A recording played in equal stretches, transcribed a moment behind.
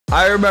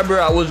I remember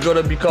I was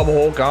gonna become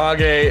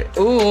Hokage.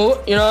 Ooh,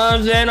 you know what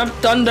I'm saying? I'm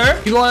thunder.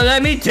 You gonna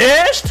let me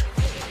test?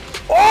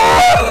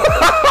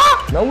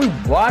 Oh! No, we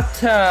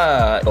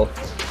water. Oh,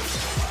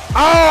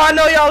 I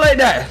know y'all like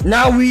that.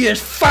 Now we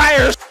is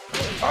fire.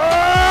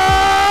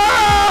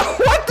 Oh!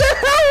 What the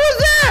hell was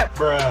that?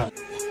 Bruh.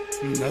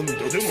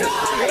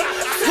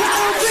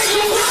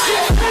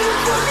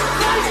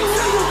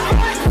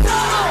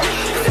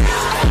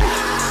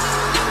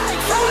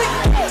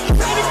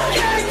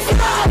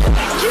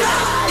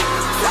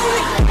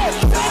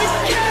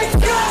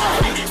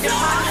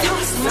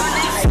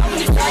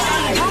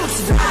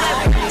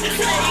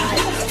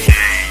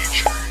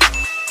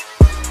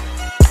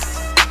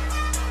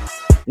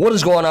 What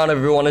is going on,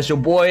 everyone? It's your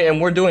boy, and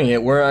we're doing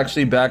it. We're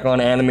actually back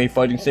on Anime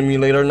Fighting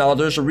Simulator. Now,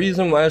 there's a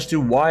reason as to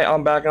why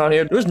I'm back on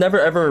here. There's never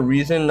ever a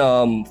reason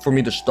for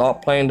me to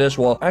stop playing this.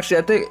 Well, actually,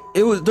 I think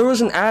there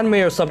was an anime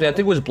or something. I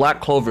think it was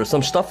Black Clover.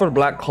 Some stuff for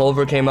Black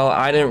Clover came out.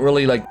 I didn't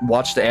really like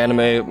watch the anime.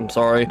 I'm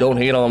sorry. Don't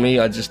hate on me.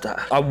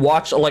 I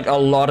watched like a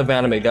lot of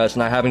anime, guys,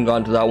 and I haven't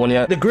gotten to that one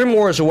yet. The Grim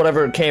Wars or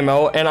whatever came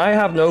out, and I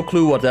have no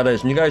clue what that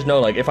is. And you guys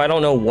know, like, if I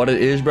don't know what it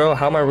is, bro,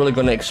 how am I really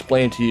going to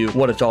explain to you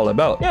what it's all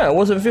about? Yeah, I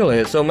wasn't feeling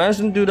it. So managed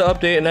to do the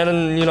update, and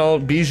then, you know,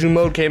 Bijou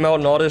mode came out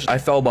and all this. I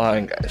fell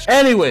behind, guys.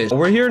 Anyways,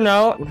 we're here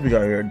now. What do we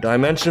got here?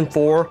 Dimension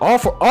 4. All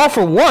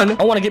for one.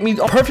 I want to get me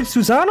a perfect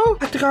Susano.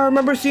 I think I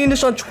remember seeing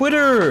this on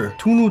Twitter.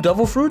 2 new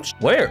devil fruits?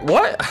 Where?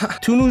 What?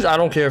 2 news? I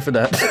don't care for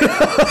that.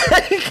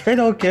 I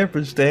don't care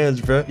for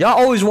stands, bro. Y'all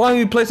always wanted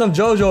me to play some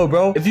JoJo,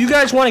 bro. If you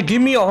guys want to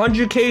give me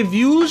 100k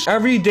views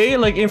every day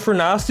like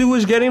Infernastu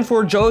was getting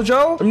for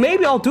JoJo,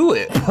 maybe I'll do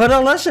it. But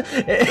unless I'm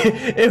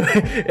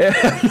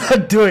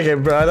not doing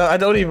it, bro. I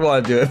don't even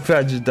want to do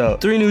it. I just don't.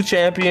 3 new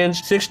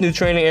champions, 6 new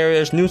training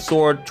areas, new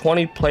sword,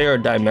 20 player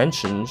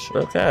dimensions.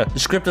 Okay. The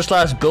scripter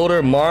slash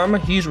builder Marm,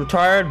 he's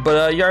retired,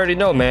 but you already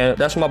know, man.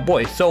 That's my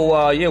boy.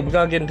 So yeah, we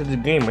gotta get into the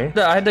game, man.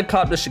 I had to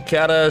cop the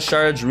Cicada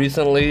shards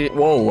recently.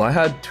 Whoa, I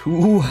had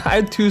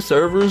two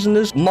servers in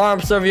this. Marm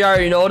server, you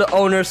already know, the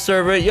owner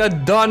server. You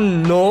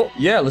done know.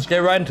 Yeah, let's get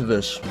right into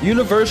this.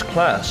 Universe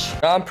class.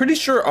 Now, I'm pretty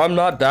sure I'm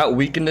not that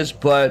weak in this,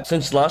 but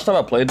since last time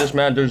I played this,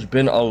 man, there's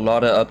been a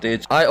lot of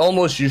updates. I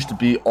almost used to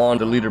be on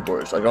the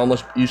leaderboards. Like, I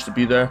almost used to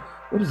be there.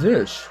 What is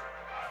this?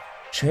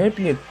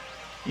 Champion.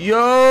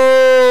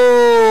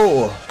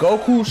 Yo!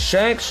 Goku,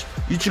 Shanks,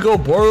 Ichigo,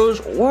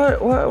 Boros. What?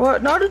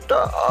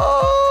 Naruto.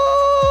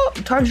 Oh!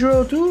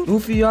 Tanjiro too?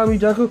 Luffy, Yami,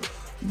 Deku.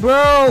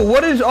 Bro,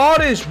 what is all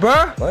this,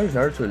 bro? Why is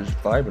Naruto just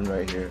vibing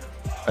right here?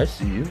 I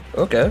see you.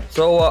 Okay.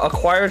 So,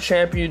 acquire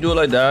champion, you do it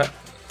like that.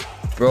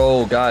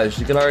 Bro, guys,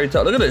 you can already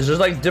tell. Look at this. There's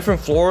like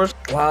different floors.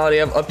 Wow, they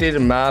have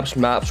updated maps.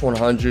 Maps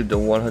 100 to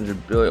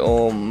 100 billion.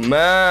 Oh,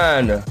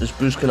 man. This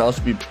boost can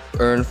also be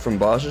earned from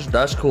bosses.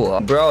 That's cool.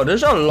 Bro,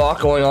 there's a lot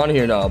going on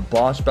here now.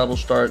 Boss battle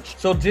starts.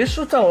 So this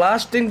was the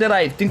last thing that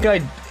I think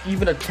I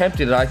even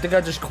attempted. I think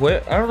I just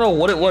quit. I don't know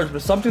what it was,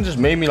 but something just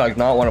made me like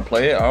not want to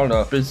play it. I don't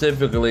know.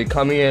 Specifically,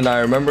 coming in, I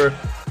remember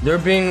there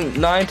being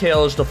 9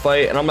 tails to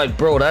fight, and I'm like,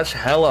 bro, that's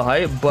hella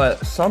hype,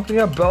 but something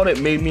about it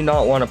made me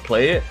not want to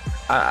play it.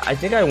 I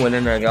think I went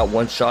in there and got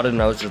one-shotted,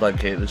 and I was just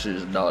like, hey, this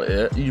is not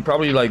it. You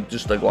probably like,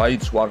 just like, why are you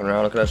just walking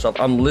around looking at that stuff?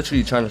 I'm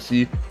literally trying to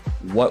see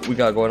what we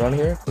got going on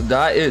here.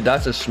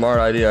 That's a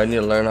smart idea. I need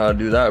to learn how to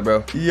do that,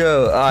 bro.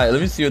 Yo, all right,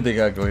 let me see what they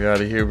got going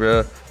on here,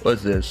 bro.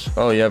 What's this?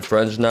 Oh, you have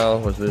friends now.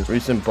 What's this?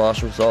 Recent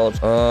boss results.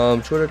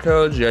 Twitter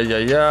codes.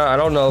 Yeah. I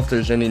don't know if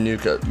there's any new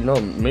code. You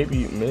know,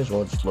 maybe may as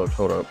well just look.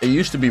 Hold up. It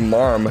used to be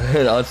Marm.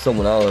 Now it's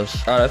someone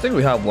else. All right, I think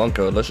we have one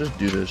code. Let's just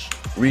do this.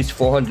 Reach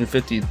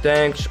 450.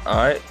 Thanks. All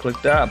right,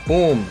 click that.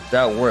 Boom.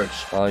 That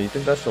works. You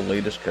think that's the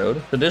latest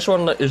code? So this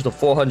one is the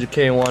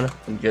 400k one.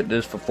 And get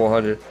this for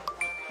 400.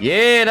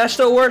 Yeah, that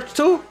still works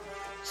too.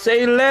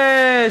 Say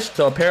less.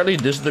 So apparently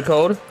this is the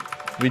code.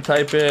 We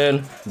type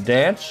in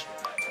dance.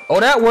 Oh,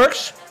 that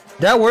works.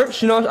 That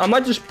works. You know, I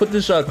might just put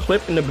this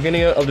clip in the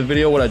beginning of the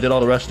video when I did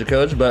all the rest of the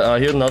codes. But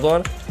here's another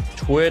one.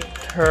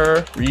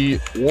 Twitter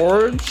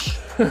rewards.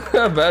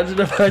 Imagine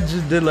if I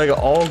just did like an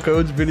all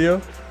codes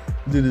video.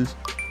 Do this.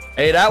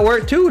 Hey, that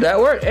worked too. That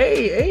worked.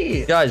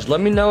 Hey. Guys, let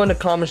me know in the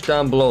comments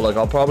down below. Like,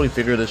 I'll probably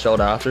figure this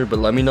out after, but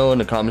let me know in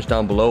the comments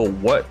down below.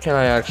 What can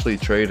I actually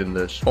trade in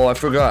this? Oh, I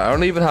forgot. I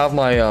don't even have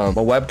my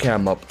my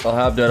webcam up. I'll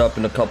have that up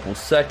in a couple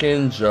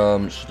seconds.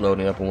 Just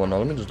loading up and whatnot.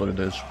 Let me just look at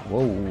this.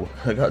 Whoa,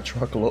 I got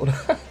truckload.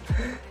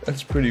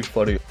 That's pretty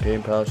funny.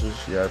 Game passes.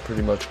 Yeah, I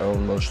pretty much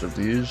own most of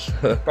these.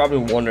 Probably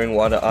wondering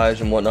why the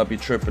eyes and whatnot be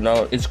tripping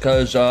out. It's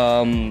because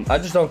I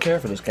just don't care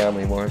for this cam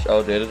anymore. It's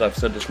outdated. I've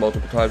said this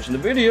multiple times in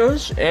the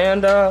videos,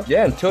 and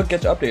yeah, until it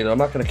gets updated, I'm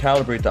not going to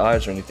calibrate the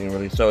eyes or anything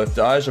really. So if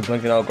the eyes are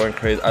blinking out, going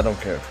crazy, I don't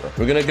care, bro.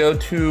 We're going to go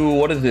to,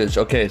 what is this?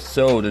 Okay,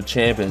 so the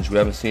champions. We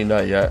haven't seen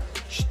that yet.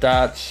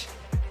 Stats.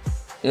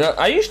 You know,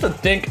 I used to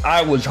think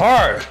I was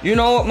hard. You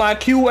know, my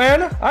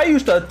QN, I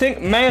used to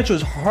think match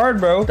was hard,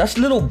 bro. That's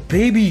little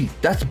baby.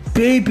 That's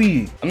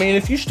baby. I mean,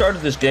 if you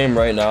started this game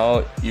right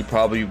now, you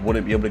probably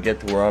wouldn't be able to get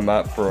to where I'm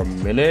at for a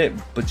minute,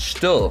 but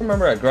still. I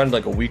remember I grinded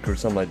like a week or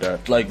something like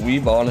that. Like,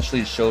 we've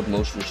honestly showed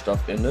most of the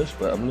stuff in this,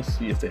 but I'm gonna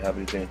see if they have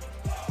anything.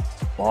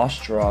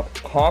 Boss drop.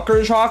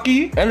 Conqueror's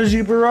Hockey.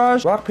 Energy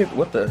Barrage. Rock, paper.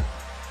 What the?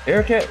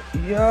 Air cat.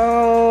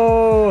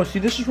 Yo. See,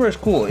 this is where it's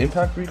cool.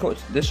 Impact recoil.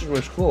 This is where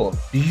it's cool.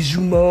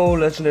 Izumo.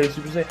 Legendary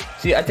Super Saiyan.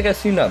 See, I think I've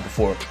seen that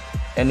before.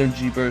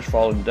 Energy burst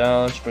falling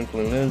down,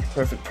 sprinkling in.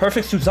 Perfect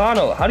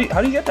Susano. How do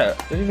you get that?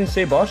 Didn't even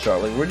say boss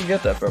shot. Like, where do you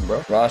get that from, bro?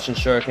 Rasen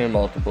Shuriken,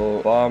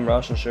 multiple bomb,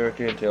 Rasen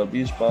Shuriken, tail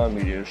beast bomb,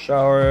 meteor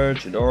shower,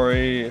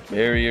 Chidori,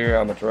 barrier,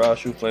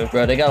 Amaterasu, flame.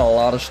 Bro, they got a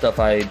lot of stuff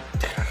I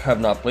have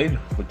not played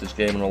with this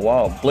game in a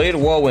while. Blade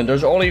Whirlwind.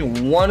 There's only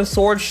one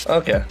sword.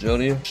 Okay,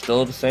 Jody,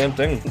 still the same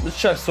thing. Let's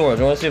check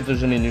swords. I want to see if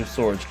there's any new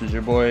swords. Cause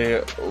your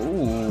boy,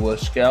 ooh,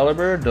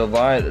 Excalibur,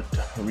 Divine,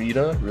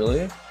 Rita,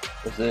 really?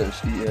 What's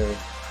this? Yeah.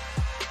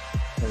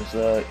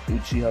 There's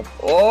Uchiha.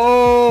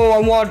 Oh, I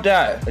want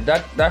that.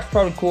 That's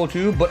probably cool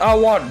too, but I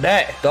want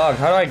that. Dog,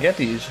 how do I get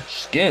these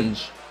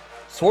skins?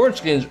 Sword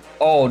skins.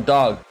 Oh,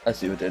 dog. I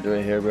see what they're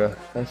doing here, bro.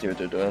 I see what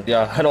they're doing.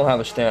 Yeah, I don't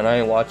have a stand. I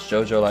ain't watched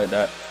JoJo like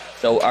that.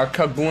 So our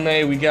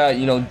Kabune, we got,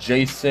 you know,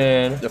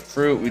 Jason. The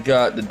fruit, we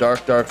got the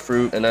dark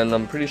fruit. And then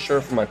I'm pretty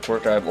sure for my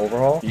quirk, I have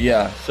overhaul.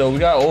 Yeah, so we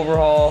got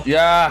overhaul.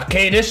 Yeah,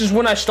 okay, this is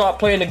when I stopped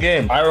playing the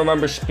game. I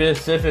remember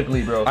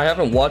specifically, bro. I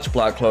haven't watched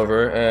Black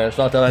Clover, and it's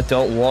not that I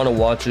don't want to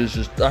watch it. It's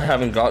just I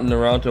haven't gotten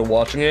around to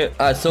watching it.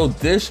 So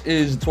this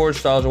is sword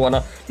styles and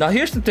whatnot. Now,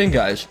 here's the thing,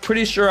 guys.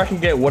 Pretty sure I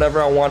can get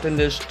whatever I want in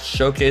this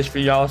showcase for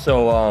y'all.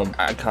 So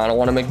I kind of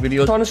want to make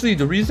videos. Honestly,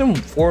 the reason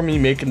for me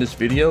making this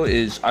video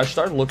is I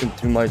started looking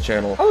through my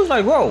channel. I was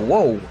like,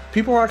 whoa,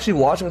 people are actually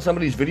watching some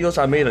of these videos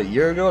I made a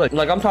year ago.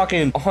 Like I'm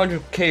talking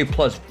 100K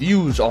plus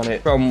views on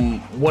it from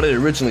what it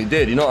originally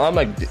did. You know, I'm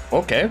like,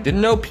 okay,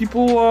 didn't know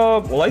people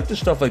like the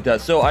stuff like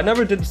that. So I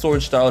never did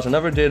sword styles. I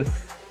never did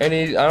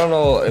any. I don't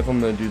know if I'm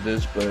gonna do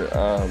this, but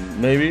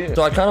maybe.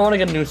 So I kind of want to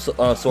get a new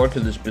sword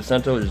because this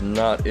Bicento is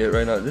not it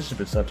right now. This is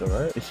Bicento,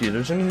 right? Let's see,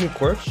 there's any new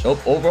quirks? Nope.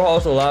 Overhaul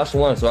is the last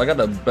one, so I got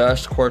the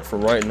best quirk for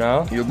right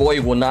now. Your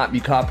boy will not be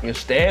copying a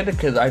stand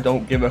because I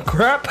don't give a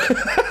crap.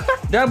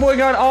 That boy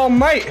got All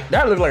Might.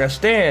 That looked like a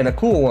stand, a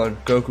cool one.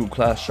 Goku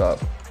class shop.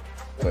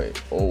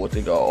 Wait, oh, what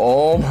they got?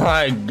 Oh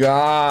my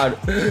god.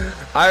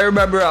 I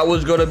remember I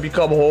was gonna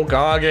become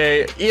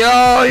Hokage.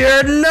 Yo,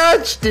 you're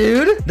nuts,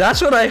 dude.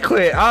 That's when I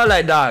quit. I was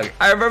like, dog.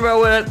 I remember I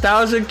went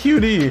 1,000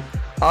 QD.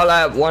 I was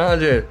like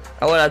 100.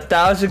 I went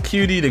 1,000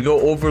 QD to go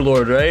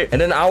Overlord, right?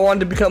 And then I wanted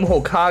to become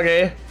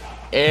Hokage.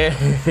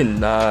 And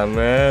nah,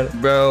 man.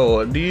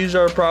 Bro, these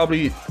are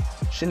probably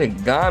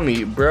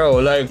Shinigami, bro.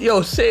 Like,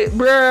 yo, say,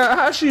 bro,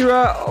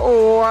 Hashira.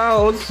 Oh,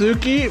 wow,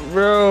 Tsuki,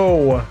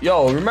 bro.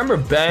 Yo, remember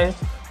Bang?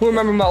 Who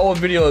remember my old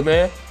videos,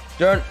 man?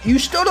 Darn, you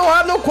still don't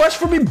have no quest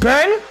for me,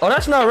 Bang? Oh,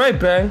 that's not right,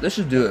 Bang. Let's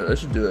just do it.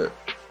 Let's just do it.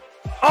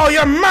 Oh,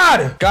 you're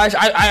mad! Guys,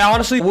 I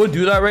honestly would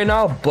do that right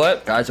now,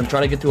 but guys, I'm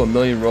trying to get to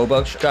 1,000,000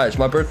 Robux. Guys,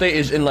 my birthday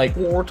is in like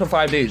 4 to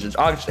 5 days. It's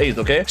August 8th,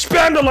 okay?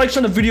 Spam the likes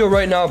on the video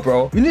right now,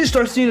 bro. We need to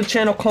start seeing the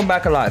channel come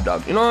back alive,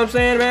 dog. You know what I'm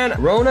saying,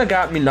 man? Rona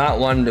got me not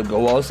wanting to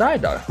go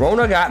outside, dog.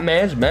 Rona got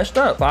man's messed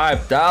up.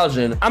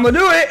 5,000. I'ma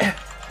do it!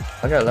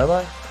 I got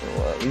Levi?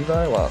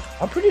 Levi? Wow.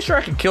 I'm pretty sure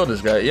I can kill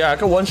this guy. Yeah, I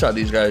can one-shot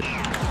these guys.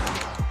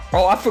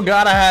 Oh, I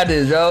forgot I had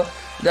this, yo.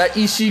 That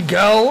EC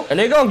go. And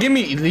they gonna give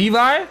me Levi?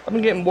 I've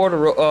been getting bored of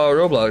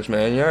Roblox,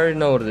 man. You already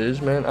know what it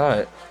is, man.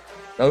 Alright.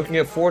 Now we can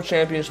get 4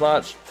 champion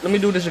slots. Let me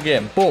do this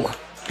again. Boom.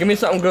 Give me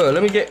something good.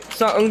 Let me get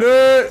something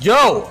good.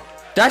 Yo,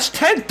 that's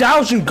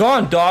 10,000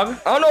 gone, dog.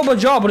 I don't know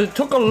about y'all, but it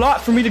took a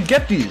lot for me to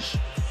get these.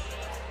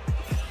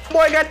 Boy,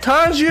 I got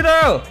tons, you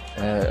know.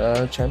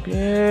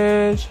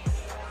 Champions.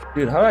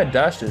 Dude, how do I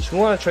dash this? Who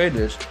want to trade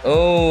this?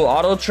 Oh,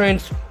 auto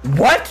trains.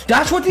 What?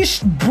 That's what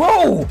these...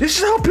 Bro, this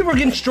is how people are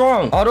getting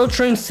strong. Auto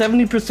trains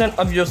 70%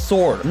 of your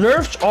sword.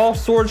 Nerfs all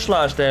sword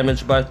slash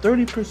damage by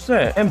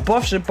 30% and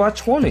buffs it by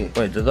 20.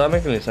 Wait, does that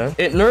make any sense?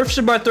 It nerfs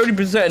it by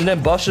 30% and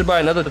then buffs it by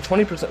another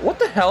 20%. What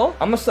the hell?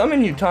 I'm gonna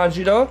summon you,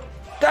 Tanjiro.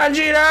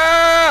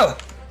 Tanjiro!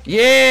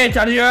 Yeah,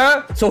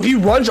 Tanjiro. So he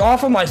runs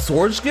off of my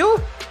sword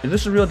skill? Is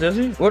this a real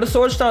Dessi? Where the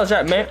sword styles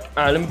at, man?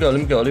 All right, let me go.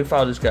 Let me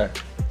follow this guy.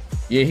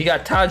 Yeah, he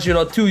got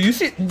Tanjiro too. You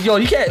see, yo,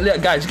 you can't,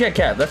 guys, you can't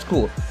cap. That's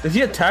cool. Does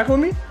he attack with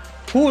me?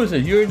 Who is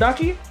it?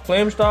 Yuridaki?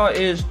 Flame Star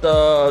is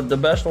the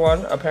best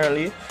one,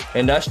 apparently.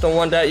 And that's the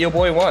one that your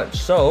boy wants.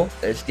 So,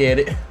 let's get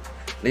it.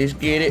 Let's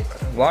get it.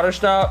 Water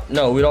Style?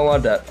 No, we don't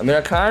want that. I mean,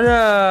 I kind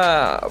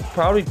of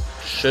probably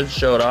should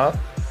show it off.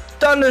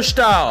 Thunder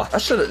Style! I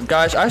should have,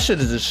 guys, I should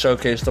have just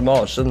showcased them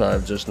all, shouldn't I,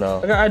 just now?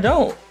 Okay, I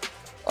don't.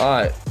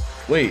 Alright.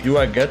 Wait, do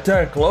I get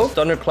that close?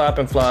 Thunderclap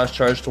and Flash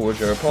charge towards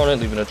your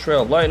opponent, leaving a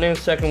trail of lightning.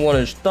 Second one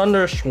is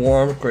Thunder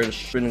Swarm, create a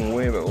spinning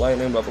wave of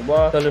lightning, blah, blah,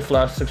 blah. Thunder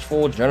Flash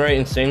 6-fold, generate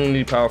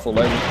insanely powerful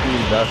lightning speed,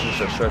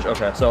 dashes, search.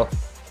 Okay, so.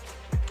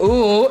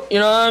 Ooh, you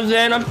know what I'm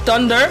saying? I'm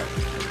Thunder.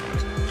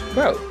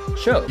 Bro,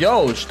 chill.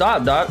 Yo,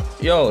 stop, dog.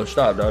 Yo,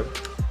 stop, dog.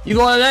 You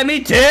gonna let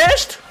me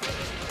test?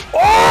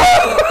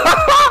 Oh!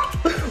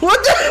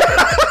 What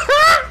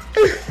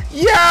the?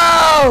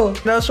 Yo!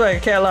 That's right, I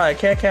can't lie, I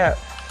can't cap.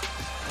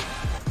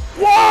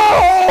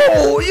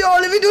 Whoa! Yo,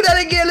 let me do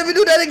that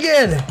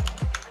again.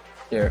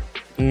 Here,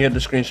 you can get the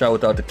screenshot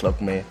without the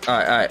cloak, man. All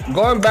right.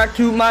 Going back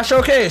to my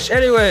showcase.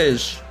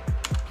 Anyways.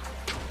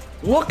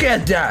 Look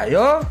at that,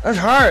 yo. That's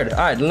hard. All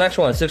right, the next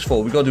one,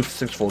 6-fold. We go do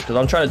 6-fold because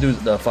I'm trying to do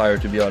the fire,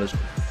 to be honest.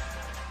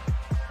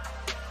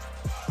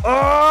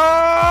 Oh!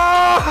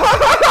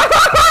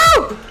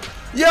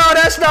 Yo,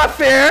 that's not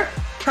fair.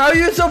 How are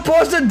you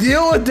supposed to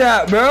deal with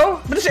that,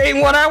 bro? This ain't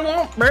what I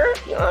want, bro.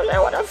 You know what I'm saying? I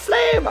want that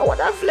flame. I want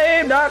that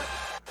flame, doc.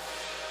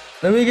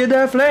 Let me get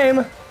that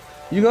flame.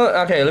 You go.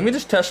 Okay, let me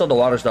just test out the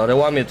water style. They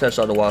want me to test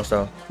out the water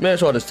style. May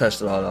as well just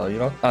test it out, you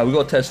know? All right, we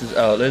go test this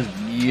out. Let's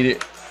get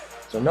it.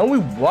 So now we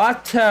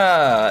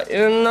water.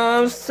 You know what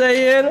I'm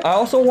saying? I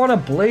also want a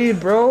blade,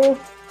 bro.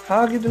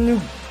 How I get the new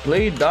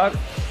blade, doc?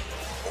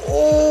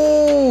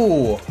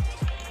 Oh!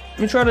 Let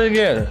me try that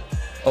again.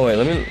 Oh wait,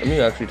 let me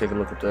actually take a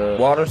look at the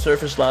water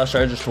surface slash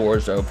charges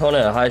towards the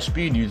opponent at high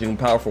speed using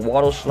powerful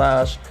water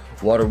slash,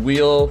 water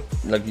wheel.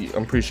 Like,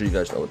 I'm pretty sure you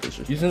guys know what this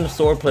is. Using the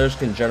sword, players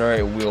can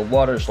generate a wheel of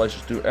water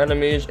slices through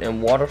enemies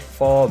and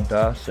waterfall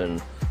bassin.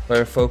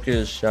 Player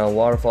focus down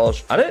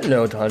waterfalls. I didn't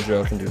know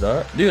Tanjiro can do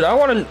that. Dude, I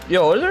want to.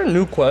 Yo, is there a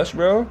new quest,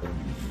 bro?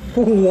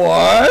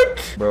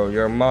 What? Bro,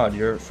 you're a mod.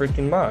 You're a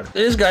freaking mod.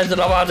 This guy said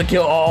I'm about to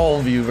kill all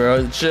of you,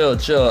 bro. Chill,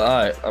 chill.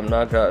 Alright, I'm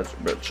not guys,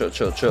 bro. Chill,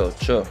 chill, chill,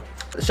 chill.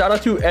 Shout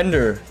out to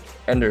Ender.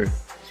 Ender.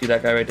 See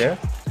that guy right there?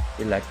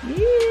 He's like,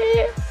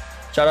 yeah.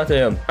 Shout out to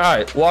him.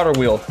 Alright, water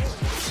wheel.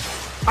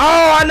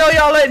 Oh, I know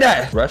y'all like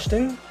that.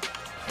 Resting?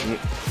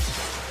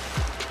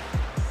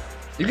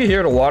 You can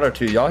hear the water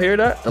too. Y'all hear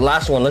that? The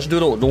last one. Let's do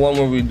the one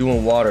where we're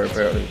doing water,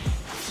 apparently.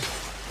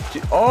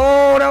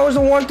 Oh, that was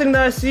the one thing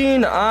that I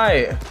seen.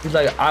 He's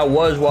like, I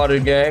was water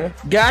gang.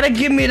 Gotta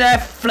give me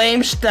that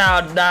flame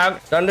style, dog.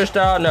 Thunder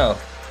style? No.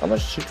 How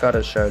much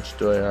Chikara shards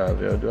do I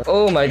have? Yo,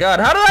 oh my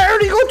god, how did I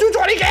already go to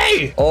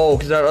 20k? Oh,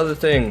 because that other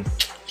thing.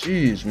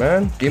 Jeez,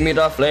 man. Give me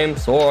that flame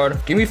sword.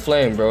 Give me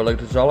flame, bro. Like,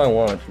 that's all I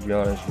want, to be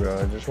honest, bro.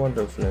 I just want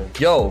the flame.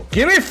 Yo,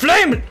 give me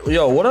flame.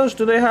 Yo, what else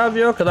do they have,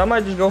 yo? Because I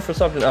might just go for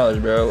something else,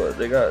 bro. What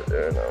they got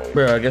there now?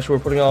 Bro, I guess we're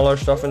putting all our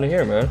stuff into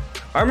here, man.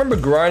 I remember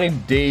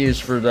grinding days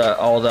for that,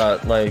 all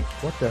that. Like,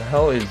 what the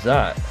hell is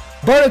that?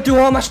 But I do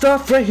all my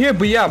stuff right here.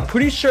 But yeah, I'm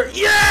pretty sure.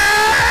 Yes!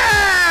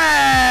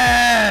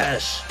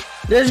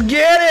 Let's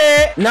get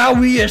it! Now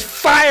we is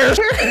fire!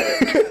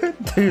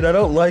 Dude, I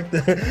don't like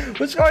that.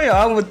 What's going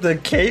on with the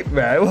cape,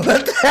 man? What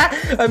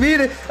the? I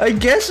mean, I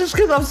guess it's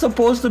because I'm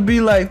supposed to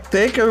be like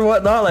thick or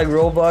whatnot, like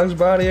Roblox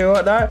body or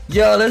whatnot.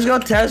 Yo, let's go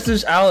test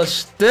this out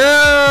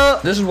still.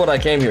 This is what I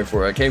came here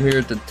for. I came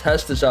here to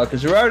test this out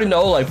because you already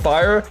know, like,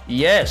 fire.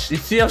 Yes. You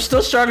see, I'm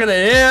still stronger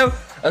than him.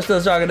 I'm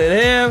still stronger than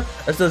him.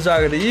 I'm still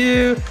stronger than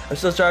you. I'm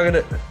still stronger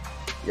than...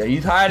 Yeah,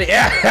 he's hiding.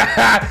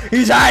 Yeah,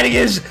 he's hiding.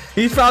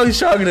 He's probably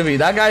stronger than me.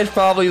 That guy's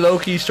probably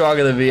low-key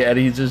stronger than me, and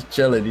he's just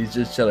chilling. He's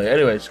just chilling.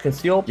 Anyways,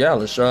 conceal. Yeah,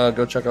 let's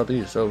go check out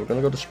these. So we're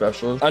gonna go to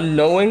specials.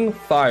 Unknowing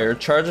fire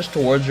charges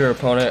towards your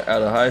opponent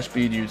at a high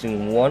speed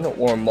using one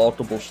or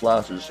multiple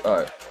slashes. All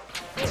right.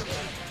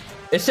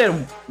 It said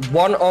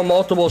one or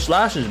multiple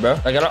slashes, bro.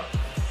 Like, I don't.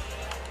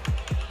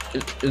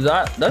 Is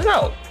that? That's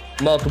not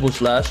multiple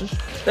slashes.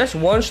 That's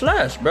one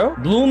slash, bro.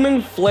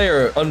 Blooming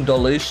flare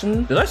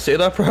undulation. Did I say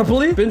that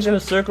properly? Spins in a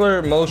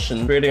circular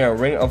motion, creating a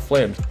ring of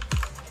flames.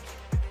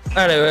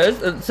 Anyways,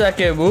 the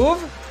second move.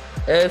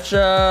 It's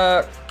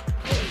oh,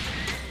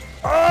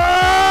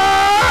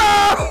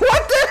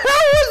 what the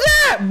hell was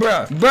that,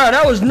 bro? Bro,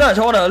 that was nuts.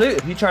 Hold on,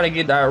 he trying to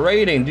get that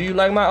rating. Do you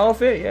like my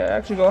outfit? Yeah,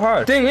 actually go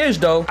hard. Thing is,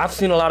 though, I've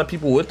seen a lot of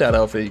people with that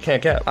outfit. You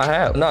can't cap. I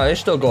have. No, it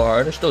still go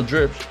hard. It still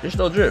drips. It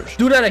still drips.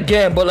 Do that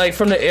again, but like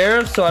from the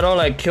air, so I don't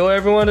like kill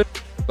everyone.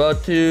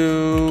 But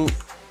to...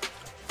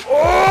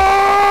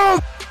 Oh!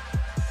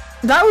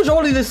 That was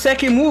only the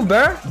second move,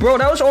 bro. Bro,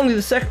 that was only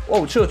the second...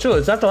 Oh, chill, chill.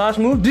 Is that the last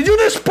move? Did you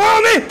just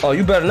spawn me? Oh,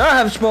 you better not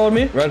have spawned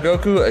me.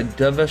 Rengoku, a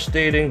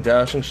devastating,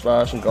 dashing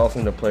slash,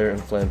 engulfing the player in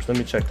flames. Let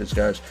me check this,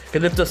 guys.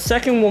 Because if the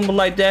second one was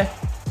like that...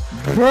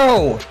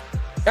 Bro,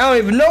 I don't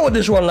even know what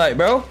this one like,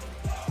 bro.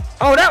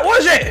 Oh, that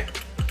was it.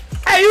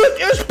 Hey,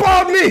 you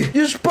spawned me.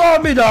 You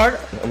spawned me, dog.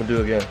 I'm going to do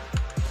it again.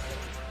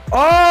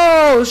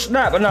 Oh,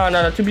 snap. But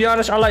no. To be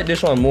honest, I like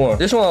this one more.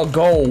 This one will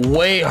go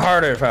way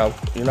harder, fam.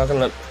 You're not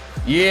gonna...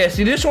 Yeah,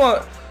 see, this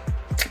one...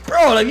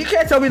 Bro, like, you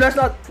can't tell me that's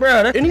not...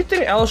 Bro,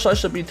 anything else I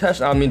should be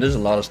testing? I mean, there's a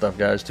lot of stuff,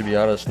 guys, to be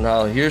honest.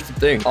 Now, here's the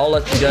thing. I'll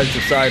let you guys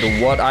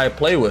decide what I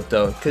play with,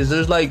 though. Because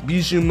there's, like,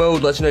 Bijou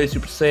mode, Legendary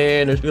Super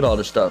Saiyan. There's all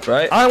this stuff,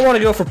 right? I want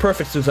to go for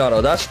Perfect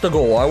Susanoo. That's the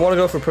goal. I want to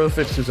go for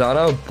Perfect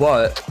Susanoo,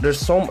 but there's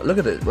so... Look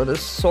at it, bro.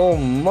 There's so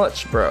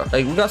much, bro.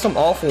 Like, we got some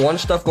all-for-one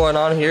stuff going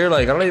on here.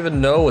 Like, I don't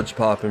even know what's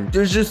popping.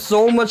 There's just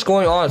so much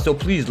going on. So,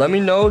 please, let me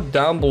know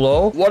down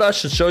below what I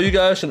should show you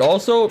guys. And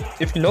also,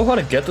 if you know how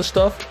to get the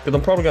stuff, because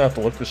I'm probably going to have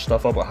to look this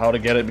stuff up on how to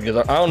get it, because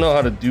I don't know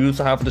how to do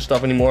half of this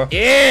stuff anymore.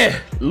 Yeah,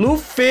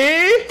 Luffy.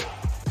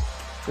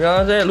 You know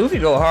what I'm saying? Luffy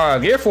go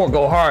hard. Gear 4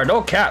 go hard.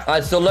 No cap. All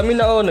right, so let me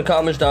know in the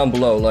comments down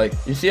below. Like,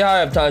 you see how I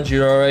have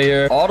Tanjiro right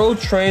here? Auto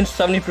trains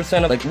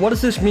 70% of... Like, what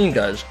does this mean,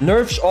 guys?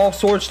 Nerfs all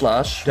sword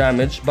slash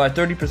damage by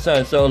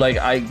 30%. So, like,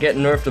 I get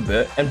nerfed a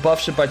bit. And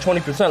buffs it by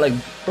 20%. Like,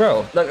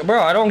 bro,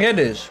 I don't get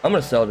this. I'm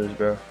gonna sell this,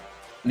 bro.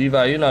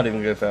 Levi, you're not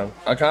even good, fam.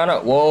 I kinda...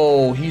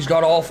 Whoa, he's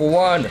got all for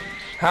one.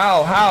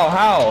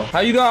 How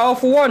you got all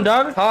for one,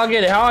 dog? How I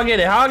get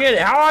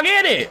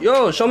it?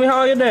 Yo, show me how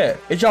I get that.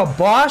 It's your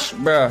boss,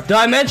 bro.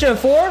 Dimension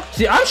 4?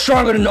 See, I'm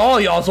stronger than all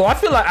y'all, so I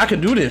feel like I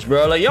can do this,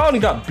 bro. Like, y'all only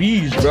got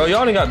B's, bro.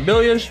 Y'all only got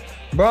billions.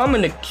 Bro, I'm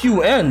in the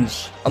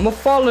QNs. I'm gonna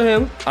follow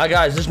him. All right,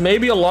 guys, this may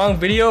be a long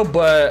video,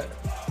 but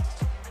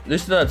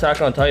this is the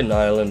Attack on Titan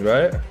Island,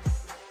 right?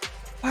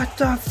 What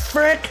the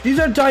frick? These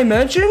are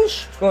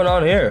dimensions? What's going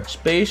on here?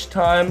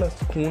 Space-time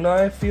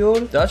kunai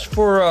field. That's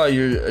for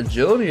your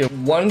agility.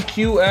 1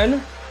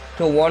 QN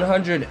to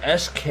 100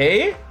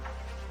 SK?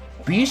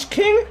 Beast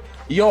King?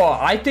 Yo,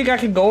 I think I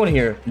can go in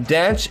here.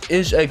 Dance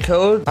is a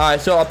code. All right,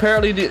 so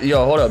apparently,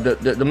 yo, hold up.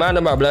 The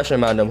mandem are blessing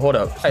mandem. Hold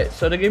up. All right,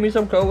 so they gave me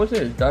some code. What's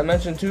this?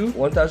 Dimension 2,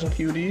 1000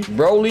 QD.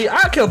 Broly,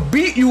 I can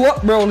beat you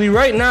up, Broly,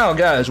 right now,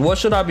 guys. What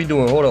should I be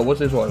doing? Hold up.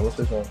 What's this one?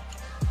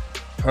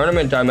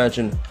 Tournament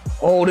dimension.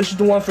 Oh, this is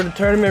the one for the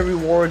tournament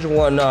rewards and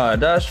whatnot.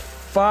 That's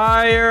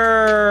fire.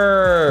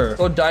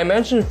 So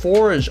dimension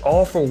 4 is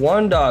all for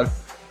one, dog.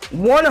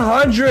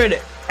 100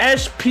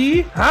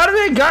 SP? How do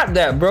they got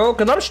that, bro?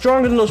 Because I'm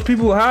stronger than those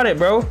people who had it,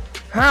 bro.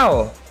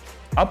 How?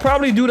 I'll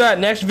probably do that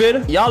next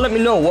vid. Y'all let me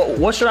know.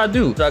 What should I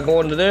do? Should I go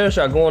into there?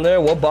 Should I go in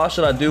there? What boss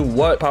should I do?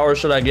 What power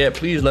should I get?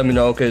 Please let me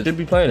know, because I should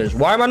be playing this.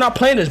 Why am I not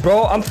playing this,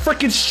 bro? I'm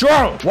freaking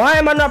strong. Why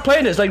am I not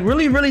playing this? Like,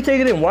 really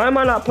take it in. Why am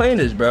I not playing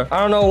this, bro?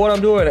 I don't know what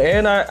I'm doing.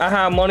 And I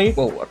have money.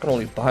 Whoa, I can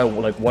only buy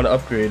like one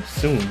upgrade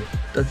soon.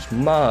 That's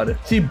mod.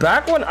 See,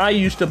 back when I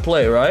used to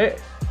play, right?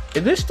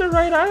 Is this the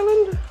right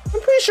island? I'm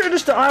pretty sure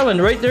this is the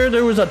island. Right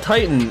there was a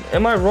Titan.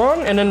 Am I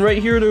wrong? And then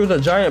right here, there was a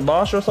giant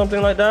boss or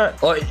something like that.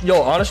 Oh,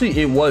 yo, honestly,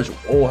 it was.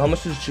 Oh, how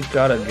much does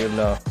Chikara give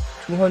now?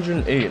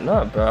 208.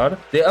 Not bad.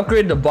 They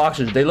upgraded the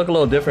boxes. They look a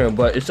little different,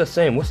 but it's the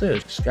same. What's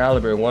this?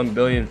 Excalibur, 1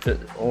 billion.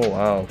 Oh,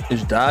 wow.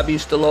 Is Dobby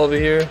still over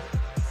here?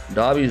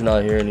 Dobby's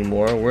not here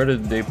anymore. Where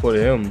did they put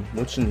him?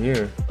 What's in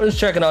here? I'm just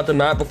checking out the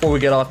map before we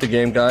get off the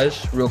game,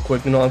 guys. Real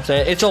quick, you know what I'm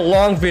saying? It's a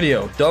long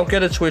video. Don't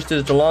get it twisted.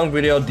 It's a long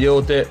video. Deal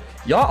with it.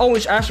 Y'all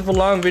always asking for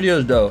long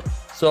videos, though.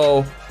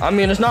 So, I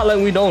mean, it's not like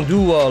we don't do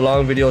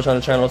long videos on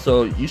the channel,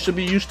 so you should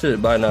be used to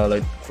it by now,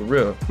 like, for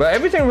real. But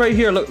everything right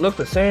here look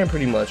the same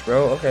pretty much,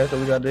 bro. Okay, so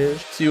we got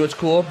this. See what's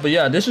cool? But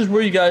yeah, this is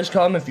where you guys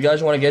come if you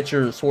guys want to get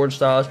your sword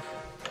styles.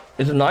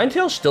 Is the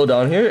Ninetales still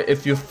down here?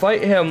 If you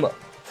fight him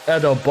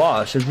at a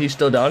boss, is he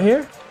still down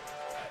here?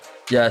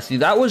 Yeah, see,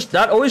 that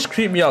always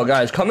creeped me out,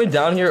 guys. Coming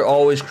down here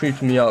always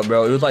creeped me out,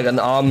 bro. It was like an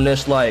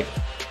ominous, like,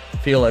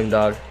 feeling,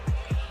 dog.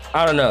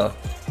 I don't know.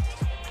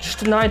 Just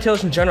the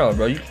Ninetales in general,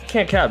 bro. You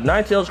can't cap.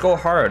 Ninetales go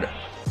hard.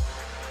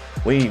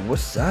 Wait,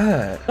 what's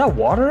that? Is that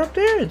water up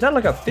there? Is that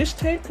like a fish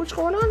tank? What's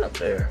going on up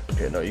there?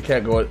 Okay, no, you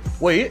can't go.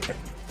 Wait.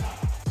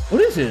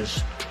 What is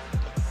this?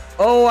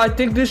 Oh, I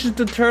think this is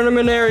the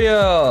tournament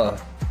area.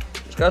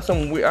 It's got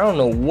some weird, I don't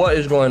know what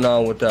is going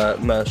on with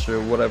that master,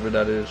 whatever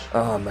that is.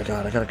 Oh my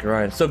god, I gotta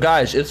grind. So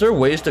guys, is there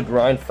ways to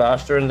grind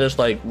faster in this,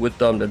 like with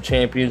the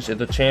champions? Is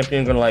the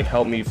champion gonna like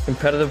help me?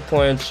 Competitive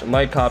points,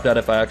 might cop that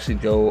if I actually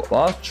go.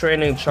 Boss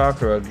training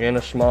chakra, gain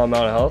a small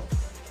amount of health.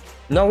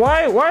 Now,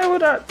 why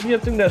would that be a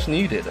thing that's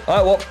needed? All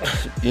right, well,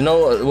 you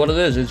know what it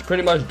is. It's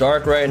pretty much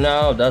dark right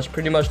now. That's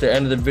pretty much the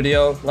end of the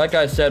video. Like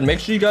I said,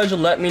 make sure you guys will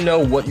let me know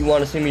what you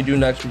want to see me do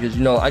next, because,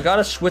 you know, I got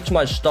to switch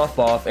my stuff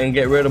off and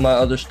get rid of my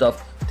other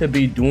stuff to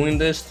be doing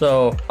this.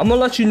 So I'm gonna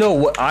let you know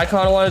what I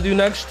kind of want to do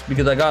next,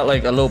 because I got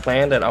like a little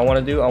plan that I want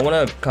to do. I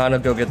want to kind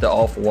of go get the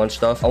all for one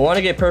stuff. I want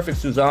to get perfect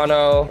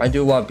Susano. I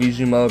do want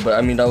Bijou mode, but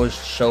I mean that was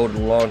showed a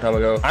long time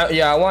ago.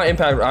 Yeah, I want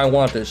impact. I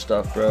want this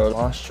stuff, bro.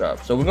 Lost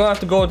trap. So we're gonna have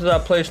to go into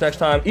that place next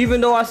time.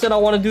 Even though I said I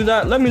want to do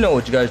that, let me know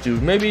what you guys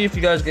do. Maybe if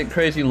you guys get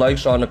crazy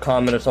likes on the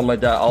comment or something like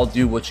that, I'll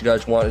do what you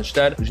guys want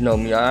instead. Because you know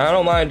me, I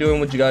don't mind doing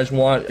what you guys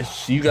want.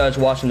 It's you guys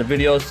watching the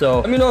video.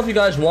 So let me know if you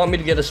guys want me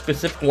to get a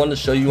specific one to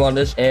show you on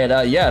this. And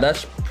yeah,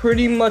 that's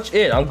pretty much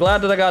it. I'm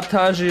glad that I got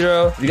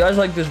Tanjiro. If you guys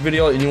like this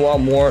video and you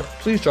want more,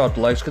 please drop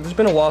the likes, because it's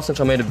been a while since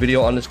I made a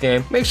video on this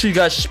game. Make sure you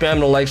guys spam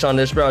the likes on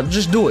this, bro.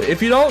 Just do it.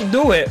 If you don't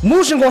do it,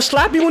 Musin gonna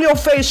slap you in your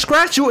face,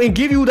 scratch you, and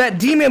give you that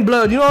demon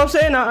blood. You know what I'm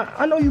saying?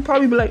 I know you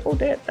probably be like, oh,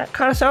 that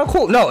kind of sound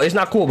cool. No, it's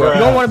not cool, bro. You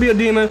don't want to be a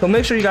demon. So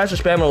make sure you guys are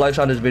spamming the likes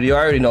on this video. I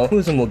already know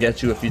Musin will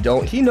get you if you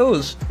don't. He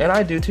knows, and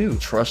I do too.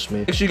 Trust me.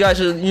 Make sure you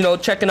guys are, you know,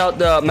 checking out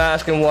the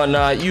mask and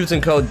whatnot, using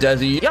code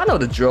Dessi. Y'all know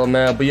the drill,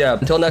 man. But yeah,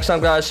 until next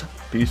time, guys,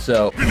 peace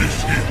out.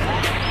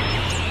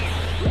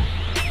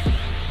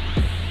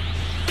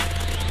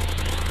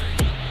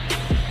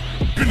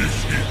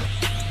 Finish him.